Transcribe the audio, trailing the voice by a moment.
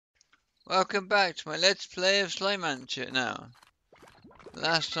Welcome back to my Let's Play of Slime Rancher now.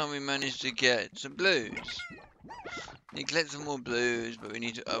 Last time we managed to get some blues. Need to collect some more blues, but we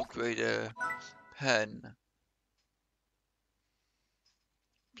need to upgrade a pen.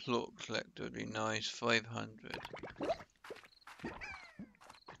 Plot collector would be nice, 500.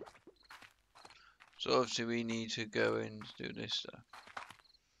 So obviously we need to go and do this stuff.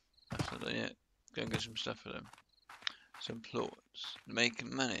 That's not done yet. Go and get some stuff for them. Some plots.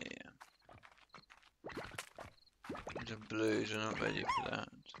 Making money. Some blues, we're not ready for that.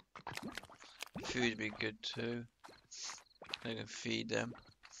 Food would be good too. I can feed them.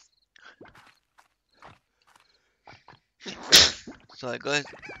 Sorry guys.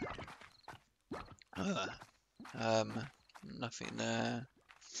 Nothing there.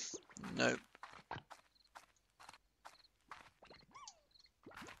 Nope.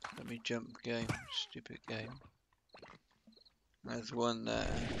 Let me jump game. Stupid game. There's one there.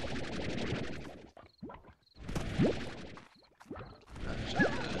 That's up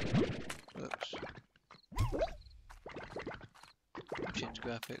there. Whoops. Change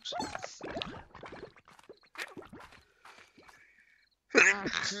graphics.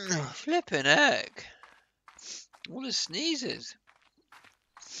 Flippin' heck. All the sneezes.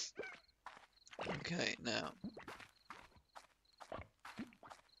 Okay, now.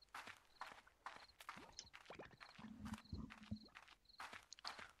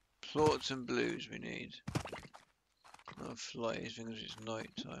 Plots and blues we need. Not flies because it's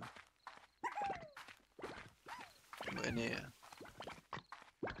night time. Not in here.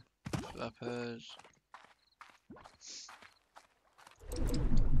 Flappers.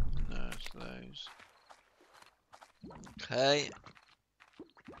 There's those. Okay.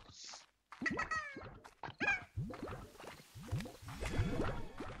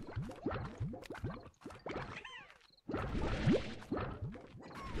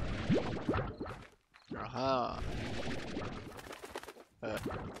 Aha.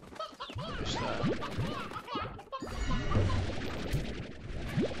 What's that?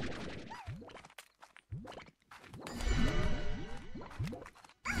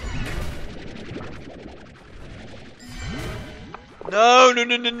 No, no,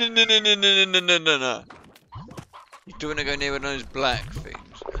 no, no, no, no, no, no, no, no, no, no, no. You don't want to go near one of those black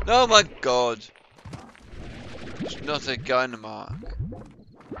things. Oh my god. It's not a gun mark.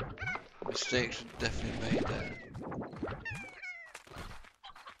 Mistakes were definitely made there.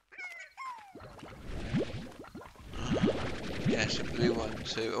 Yes, a blue one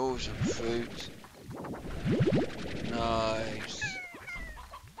too. Oh, some fruit. Nice.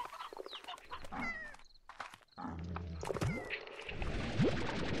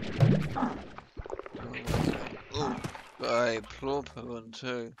 Oh, got a plopper one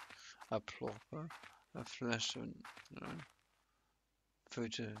too. A plopper. A flesh one. No.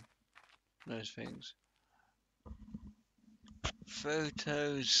 Photo. Those things.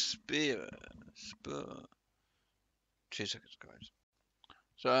 Photo spear. Spur. 2 seconds, guys.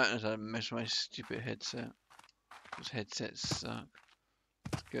 So as I mess my stupid headset. Those headsets suck.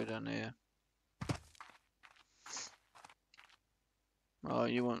 Let's go down here. Oh,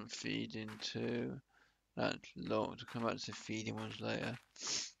 you want feeding too. That's locked. I'll come back to the feeding ones later.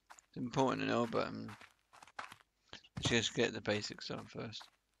 It's important to know, but let's just get the basics done first.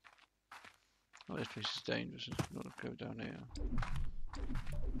 Oh, this place is dangerous. Let's not go down here.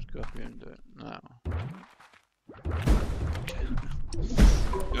 Let's go up here and do it now.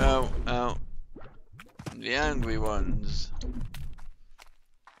 Oh, oh. The angry ones.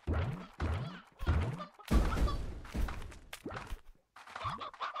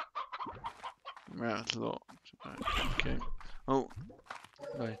 Mouth locked. Right, okay. Oh.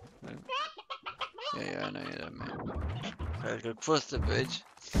 Wait. Yeah, I know you don't mean. Let's go across the bridge.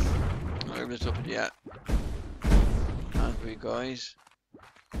 Over the top of the app. Angry guys.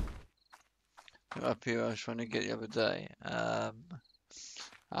 Up here I was trying to get the other day.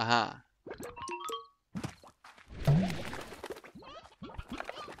 Aha.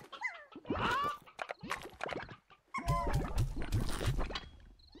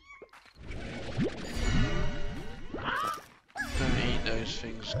 Don't eat those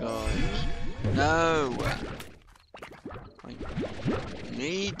things, guys. No! I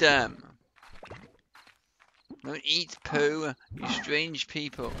need them. Don't eat poo, you strange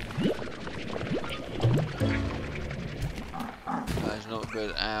people. That's not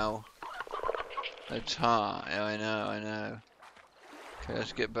good. Ow. A tar. Yeah, I know. Okay,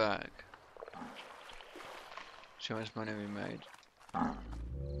 let's get back. See how much money we made.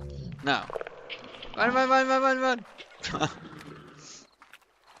 Now. Run!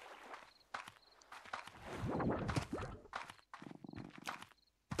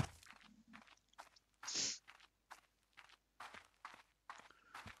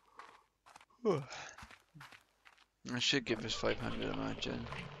 That should give us 500, I imagine.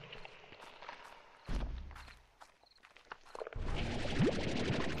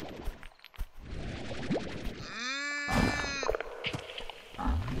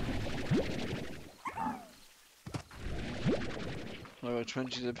 There are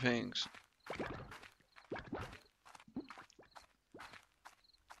 20 of the pinks.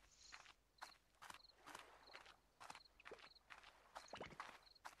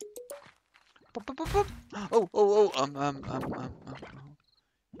 Pop, pop, pop, pop. Oh,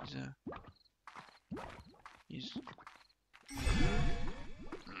 he's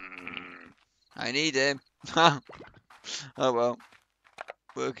I need him. Oh well.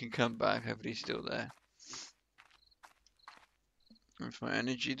 Work can come back, hopefully he's still there. Wait for my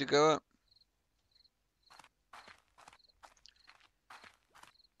energy to go up.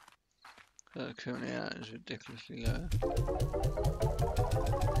 Currently that is ridiculously low.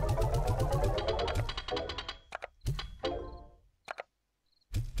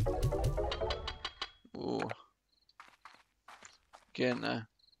 Ooh. Getting there.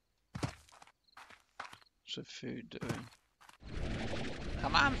 What's the food doing?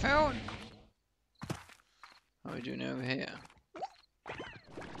 Come on, food! How are we doing over here?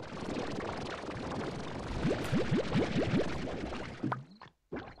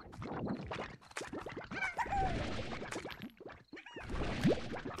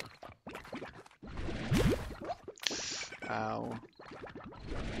 Ow.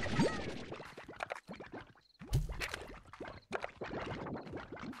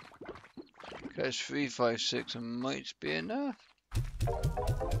 Okay, it's 3, 5, 6 and might be enough.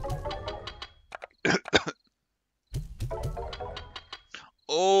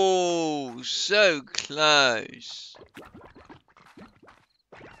 Oh, so close.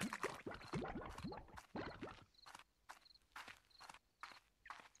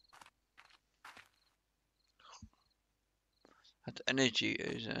 That energy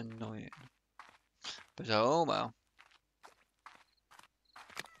is annoying. But oh well.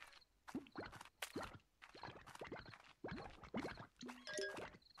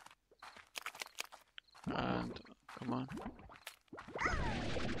 And come on.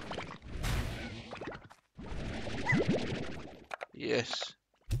 Yes.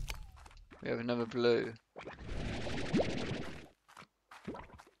 We have another blue.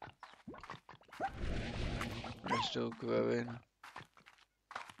 We're still growing.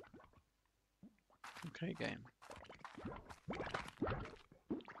 Okay, game.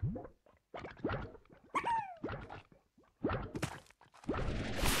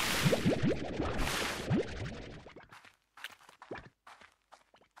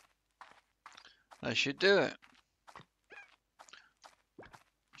 I should do it.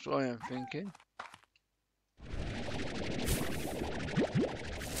 That's what I am thinking.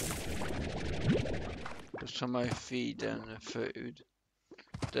 Every time I feed them the food,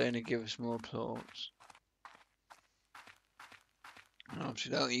 they only give us more plants. And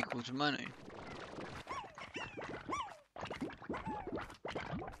obviously that'll equal to money.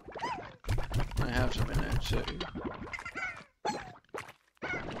 I have some in there too.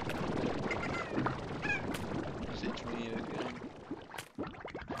 Is it me again?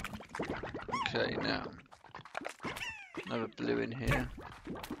 Okay, now. Another blue in here.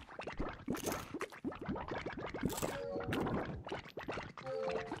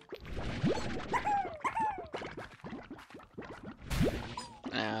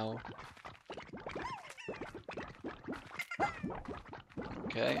 Ow.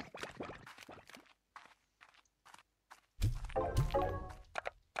 Okay.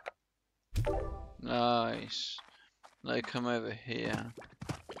 Nice. Now come over here.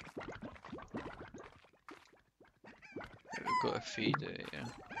 We've got a feeder here.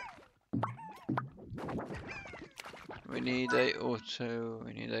 We need a auto,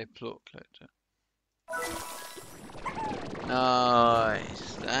 we need a plot collector.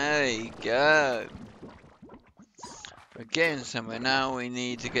 Nice, there you go. We're getting somewhere now. We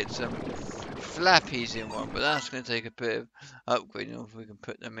need to get some flappies in one, but that's going to take a bit of upgrading if we can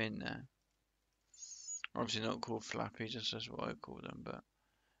put them in there. Obviously not called flappies, that's what I call them, but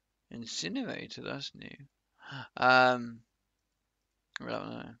incinerator, that's new. I don't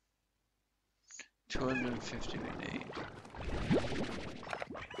know. 250 we need.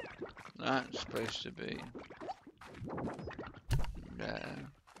 That's supposed to be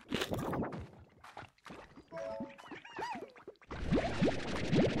there.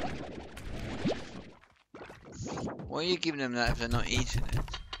 Why are you giving them that if they're not eating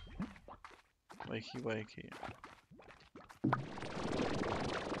it? Wakey wakey.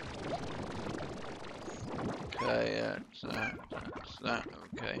 Okay, that's that,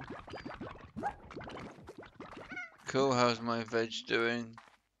 okay. Cool, how's my veg doing?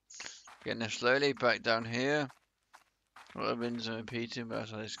 Getting there slowly, back down here. A lot of bins are repeating, but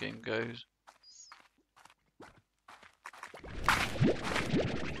that's how this game goes.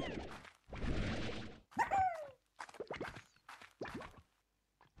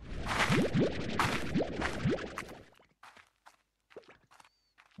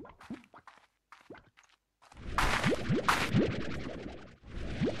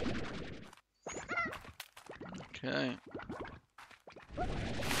 Okay.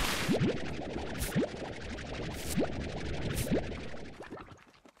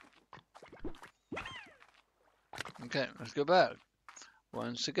 Okay, let's go back.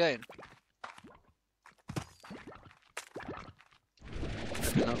 Once again.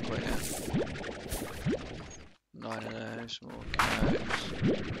 Maybe not quite yet. 9 of those, more carrots.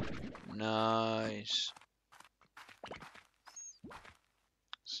 Nice.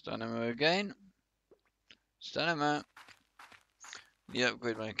 Stun ammo again. Stun ammo. You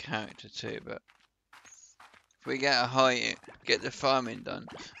upgrade my character too, but if we get get the farming done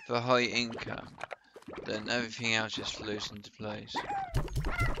for high income, then everything else just flows into place.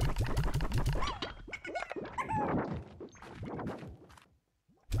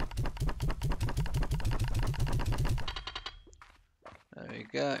 There we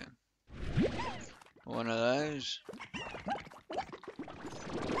go. One of those.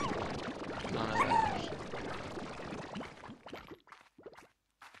 None of those.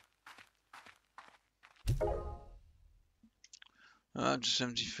 Oh, I'm to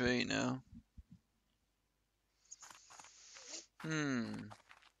 73 now.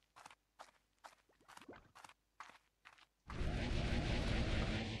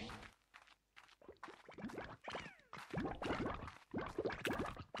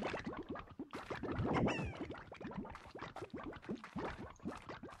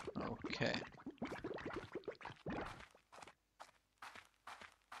 Okay.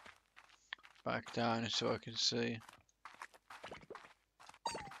 Back down so I can see.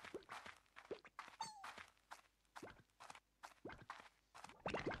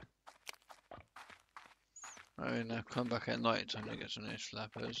 Alright, now come back at night time to get some of these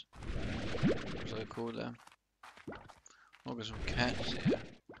flappers. As I call them. I'll get some cats here.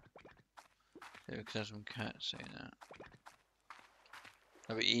 Yeah, we can have some cats here now.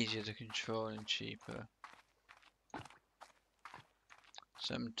 That'll be easier to control and cheaper.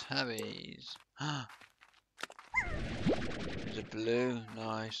 Some tabbies. There's a blue.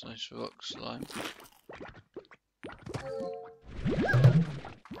 Nice rock slime.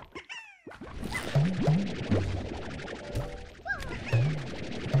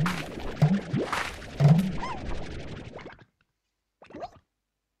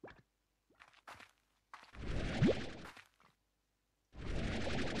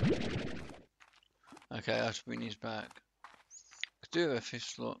 Okay, I have to bring these back. Could do a fish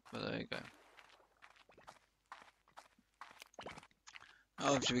slot, but there you go.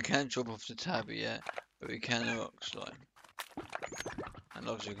 Obviously we can't chop off the tabby yet, but we can the rock slime. And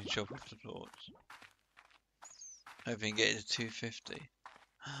obviously we can chop off the plorts. Hoping to get it to 250.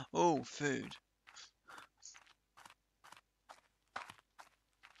 Oh, food.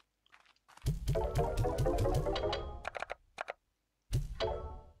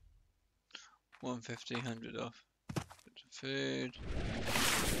 $150, 100 off. Put some food.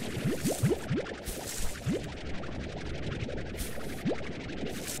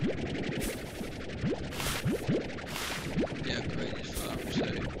 Yeah, upgrade this farm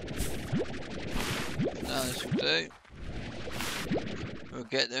too. Now this will do. We'll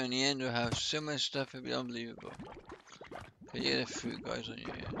get there in the end, we'll have so much stuff, it'll be unbelievable. But yeah, the fruit guys on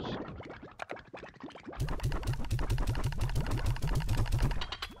your ears.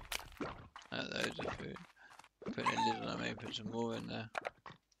 Loads of food. Put a lid on, maybe put some more in there.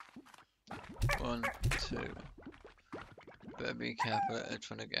 1, 2. Better be careful, they're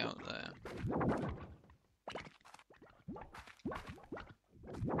trying to get out there.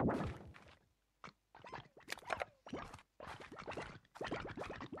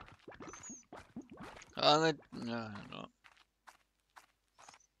 Oh, no, I'm not.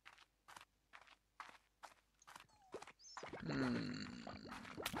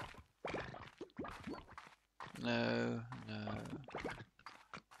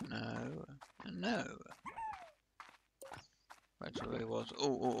 No. That's where it was.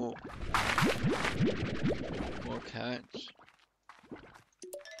 Oh. More carrots.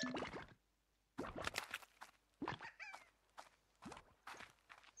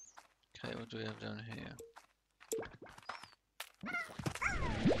 Okay, what do we have down here?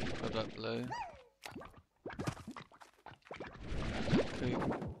 Got that blue. Food.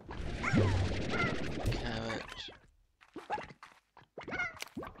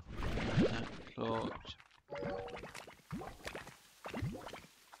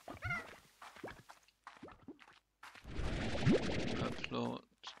 plot.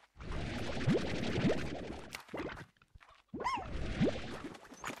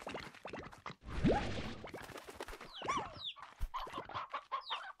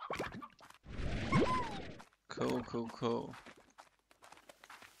 Cool, cool, cool.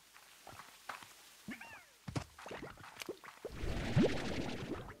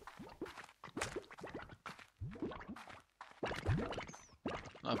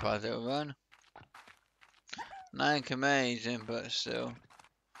 Not a bad little run. Nothing amazing, but still.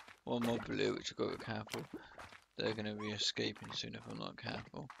 One more blue, which I've got to be careful. They're going to be escaping soon if I'm not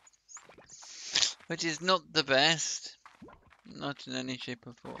careful. Which is not the best. Not in any shape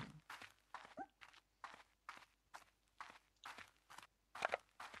or form.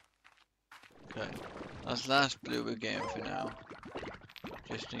 Okay. That's last blue we're getting for now.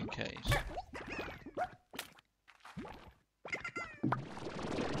 Just in case.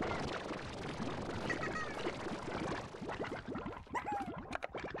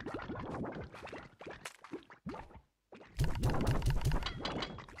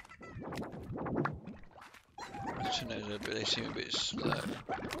 But they seem a bit slow. Not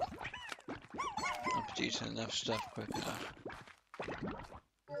producing enough stuff quick enough.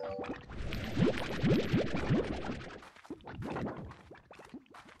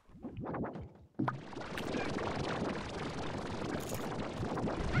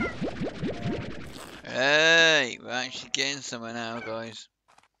 Hey, we're actually getting somewhere now, guys.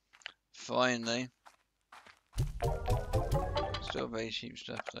 Finally. Still very cheap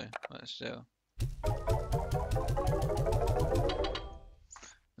stuff though, but still.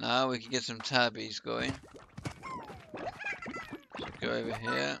 Now we can get some tabbies going. So go over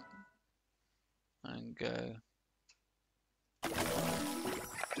here and go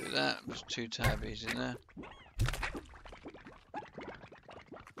do that. There's 2 tabbies in there.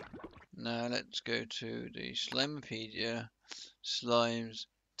 Now let's go to the Slimepedia, Slimes,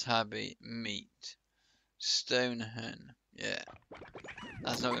 Tabby, Meat, Stone Hen. Yeah,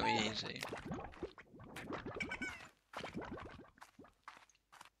 that's not going to be easy.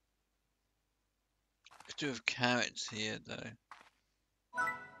 Could do with carrots here though.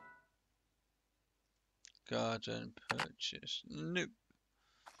 Garden purchase. Nope.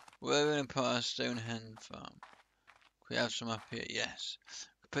 We're going to put our Stone Hen farm. Can we have some up here? Yes.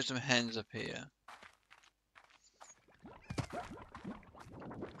 Put some hens up here.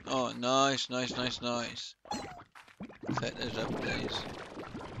 Oh, nice, nice, nice, nice. Click those up, please.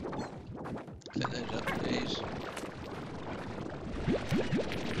 Click those up, please.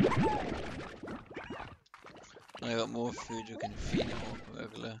 I got more food, we can feed them more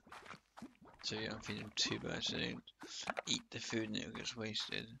regular. So you don't feed them too bad, so they don't eat the food and it gets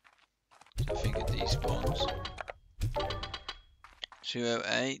wasted. So I think it despawns.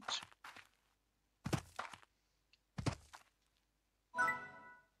 208.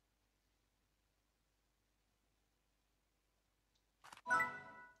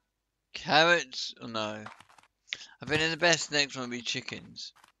 Carrots? Oh no. I think the best next one will be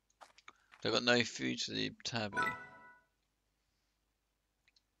chickens. They've got no food to the tabby.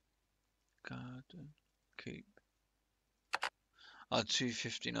 Garden. Coop. Oh,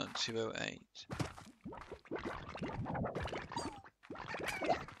 250, not 208.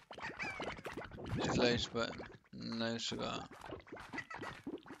 Close, but no cigar.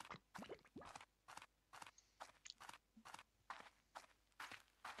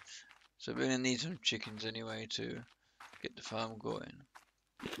 So we're gonna need some chickens anyway to get the farm going.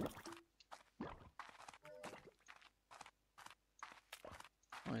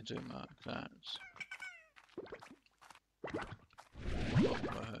 I do mark that.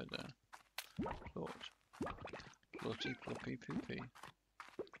 What I heard there. Plot. Plotty ploppy poopy.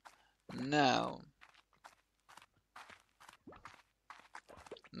 Now.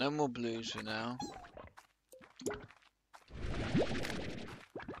 No more blues for now.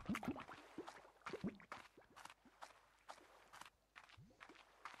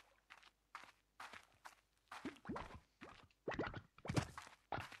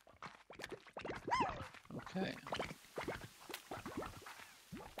 Okay.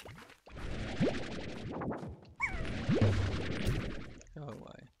 Go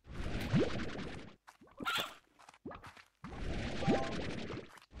away.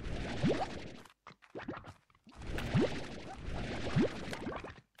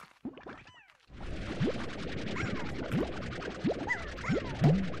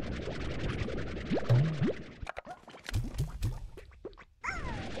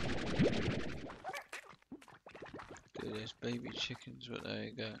 There's baby chickens, but there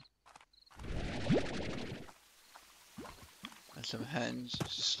you go. And some hens to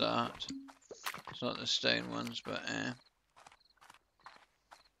start. It's not the stone ones, but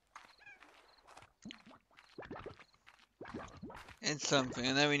It's something.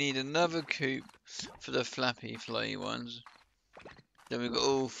 And then we need another coop for the flappy fly ones. Then we've got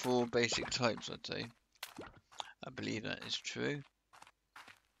all 4 basic types, I'd say. I believe that is true.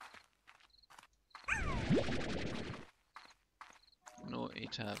 Naughty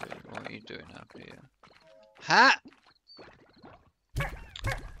Tabby, what are you doing up here? Ha!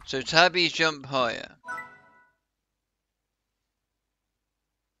 So Tabbies jump higher.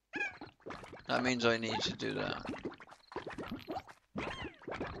 That means I need to do that.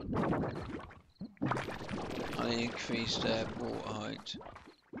 I increase their water height.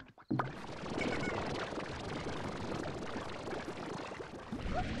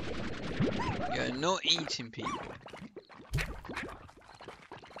 You're not eating people.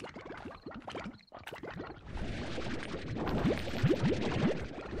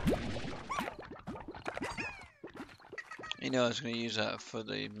 You know I was going to use that for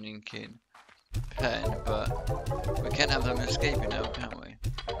the blinking pen, but we can't have them escaping now, can we?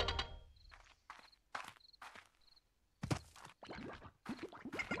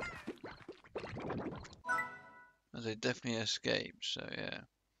 As they definitely escaped, so yeah.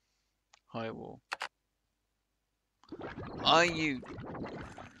 High wall. Are you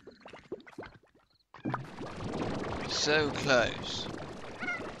so close?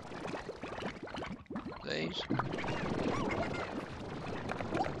 Please.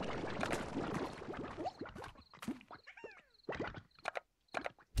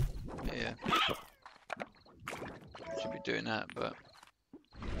 Yeah. Should be doing that, but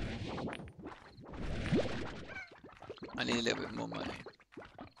I need a little bit more money.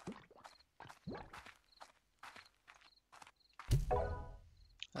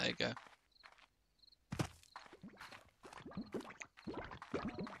 There you go.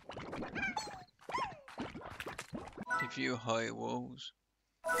 Give you high walls.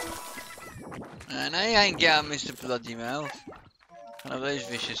 And I ain't get out, Mr. Bloody Mouth. One of those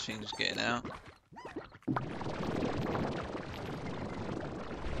vicious things getting out.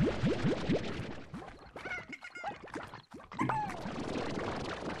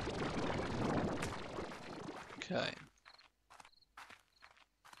 Okay.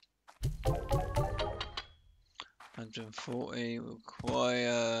 140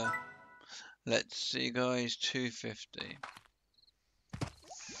 require, let's see guys, 250.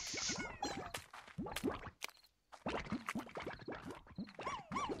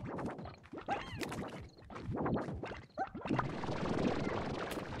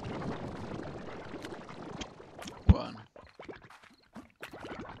 One.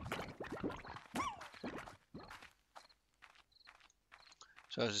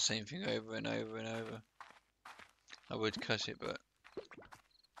 So it's the same thing over and over and over. I would cut it, but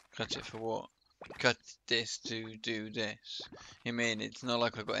cut it for what? Cut this to do this. You mean it's not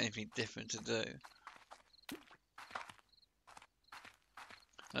like I've got anything different to do.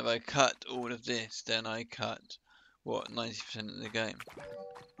 If I cut all of this, then I cut, what, 90% of the game.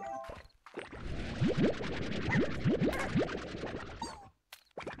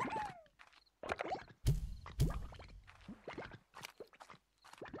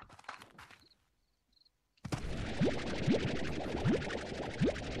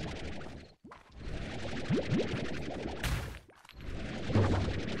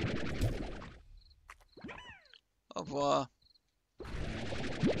 Au revoir.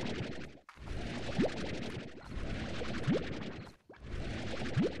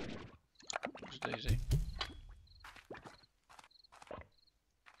 Daisy.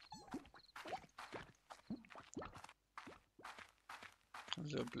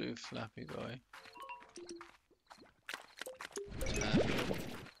 There's a blue flappy guy.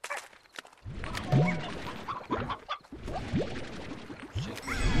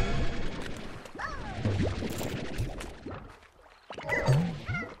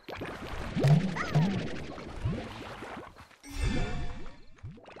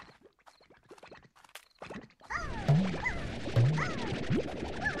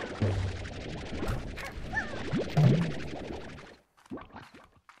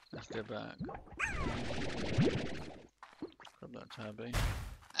 Let's go back. Grab that tabby.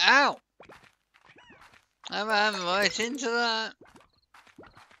 Ow! I ran right into that.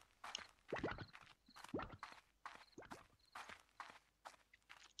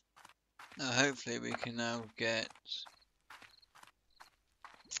 Now hopefully we can now get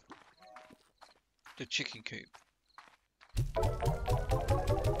the chicken coop.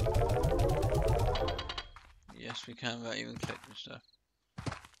 Yes, we can without even collecting stuff.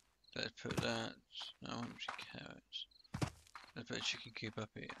 Let's put that. No, I want carrots. Let's put a chicken coop up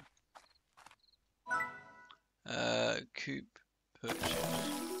here. Coop purchase.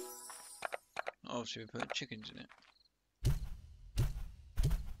 Obviously, we put chickens in it.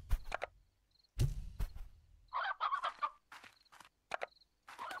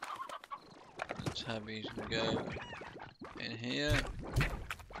 tabbies can go in here.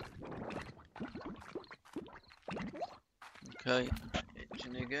 Okay,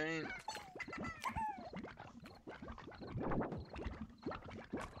 itching again.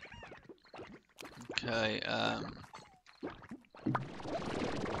 Okay,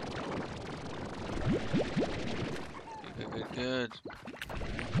 good.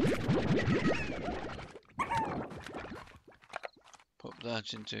 Pop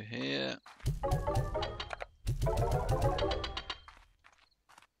that into here.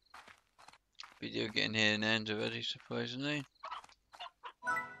 Video getting here and end already, surprisingly.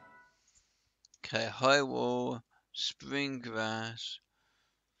 Okay, high wall, spring grass,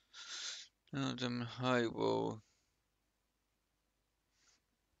 high wall.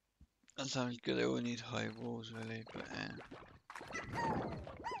 That sounds good. I all need high walls really, but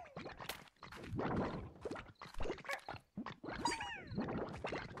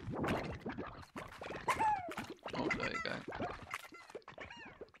oh, there you go.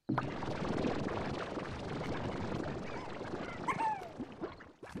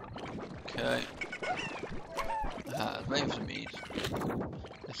 Okay. Ah, I was waiting for meat.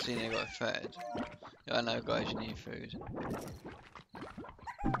 Let's see, they got fed. Yeah, I know, guys, you need food.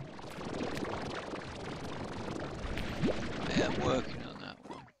 Yeah, I'm working on that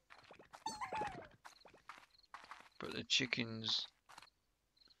one. But the chickens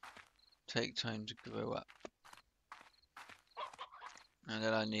take time to grow up. And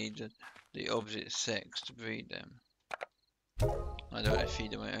then I need the opposite sex to breed them. I don't want to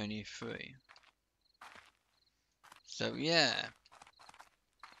feed them at only 3. So yeah.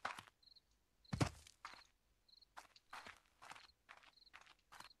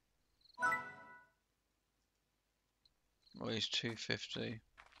 Well, he's 250.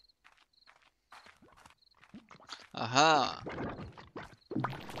 Aha!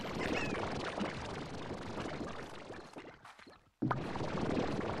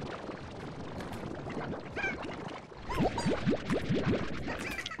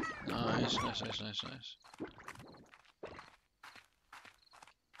 Nice.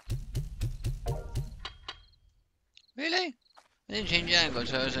 Really? I didn't change the angle,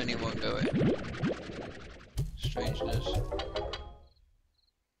 so I was only one going. Strangeness.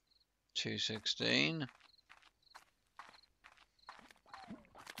 216.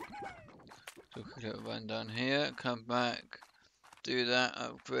 So quick little run down here, come back, do that,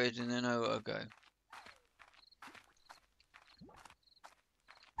 upgrade, and then over I go.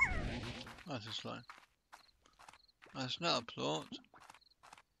 That's a slime. That's not a plot.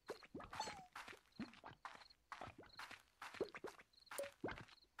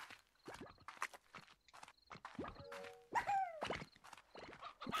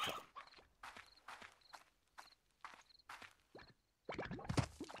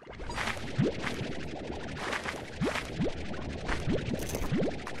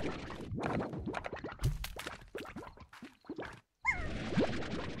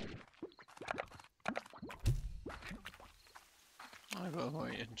 I gotta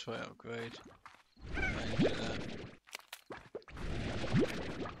wait and try upgrade. Do that.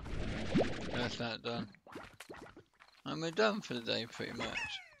 That's that done. And we're done for the day pretty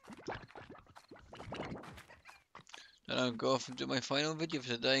much. Then I'll go off and do my final video for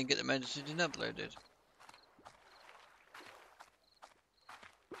today and get the medicine uploaded.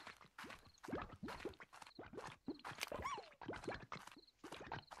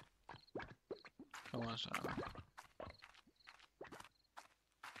 Come on, Simon.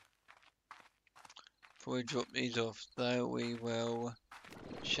 Before we drop these off though, we will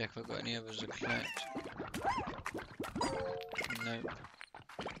check if I've got any others to collect. Nope.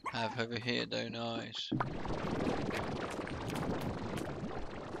 Have over here though, nice.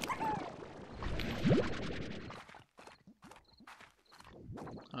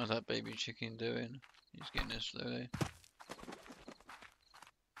 How's that baby chicken doing? He's getting there slowly.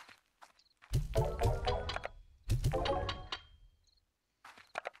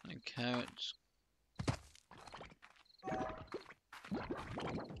 And carrots.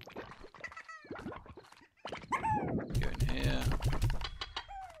 Go in here.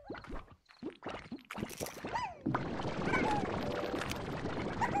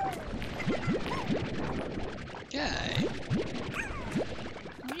 Okay.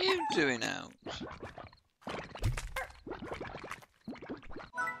 What are you doing out?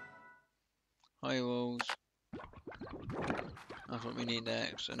 High walls. That's what we need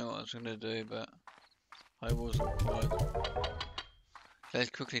next. I know what I was going to do, but high walls are required. Let's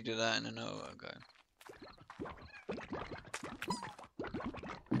quickly do that and then I'll go.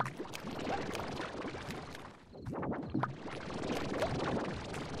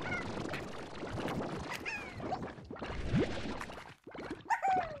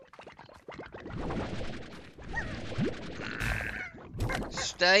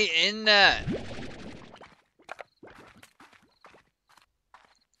 Stay in there.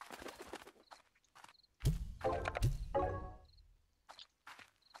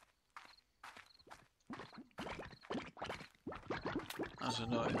 That's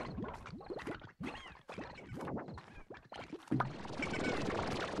annoying.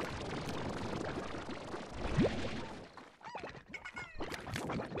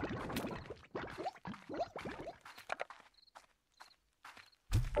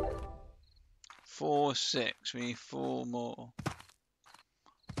 Four, 6. We need 4 more.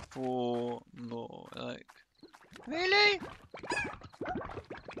 4 more. Like, really?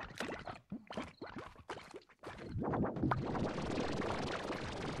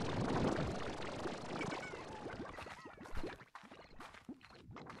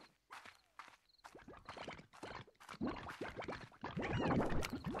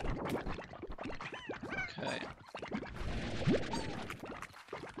 Okay.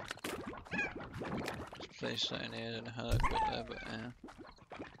 Let's place that in here. I don't know how that got there, but yeah.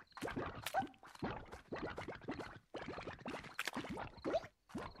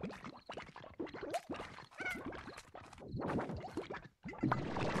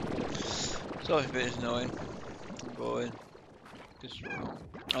 Sorry if it is annoying. Boring. Just wrong.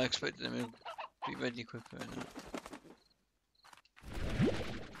 I expected them to be ready quicker than that.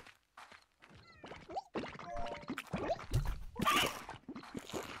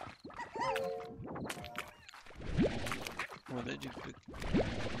 What did you quick?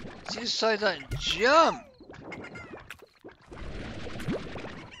 See the side that jump!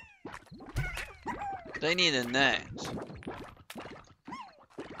 They need a net.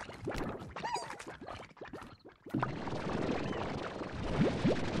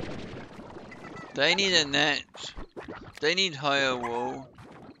 They need a net. They need higher wall.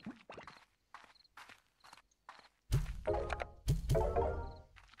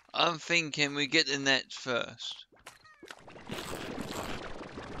 I'm thinking we get the nets first.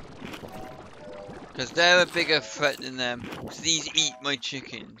 Because they're a bigger threat than them. Because these eat my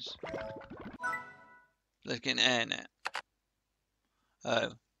chickens. Let's get an air net.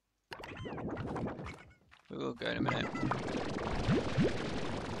 Oh. We will go in a minute.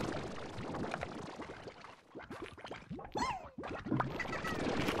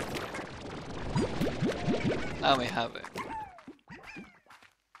 And we have it.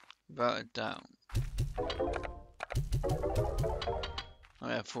 Without a doubt.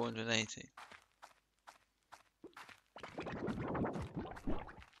 I have 480.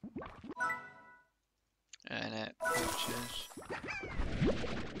 And it pictures.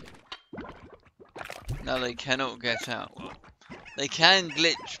 Now they cannot get out. Well, they can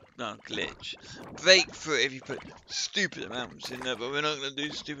break through if you put stupid amounts in there, but we're not going to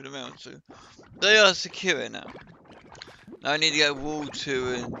do stupid amounts, so they are secure now. Now I need to get wall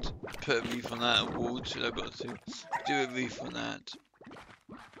 2 and put a reef on that, and wall 2, I've got to do a reef on that.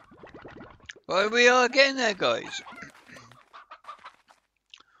 But we are getting there, guys.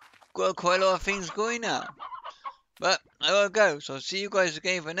 Got quite a lot of things going now. But I gotta go, so I'll see you guys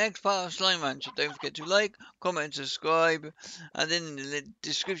again for the next part of Slime Rancher. Don't forget to like, comment, and subscribe. And in the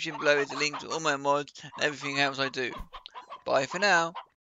description below is a link to all my mods and everything else I do. Bye for now.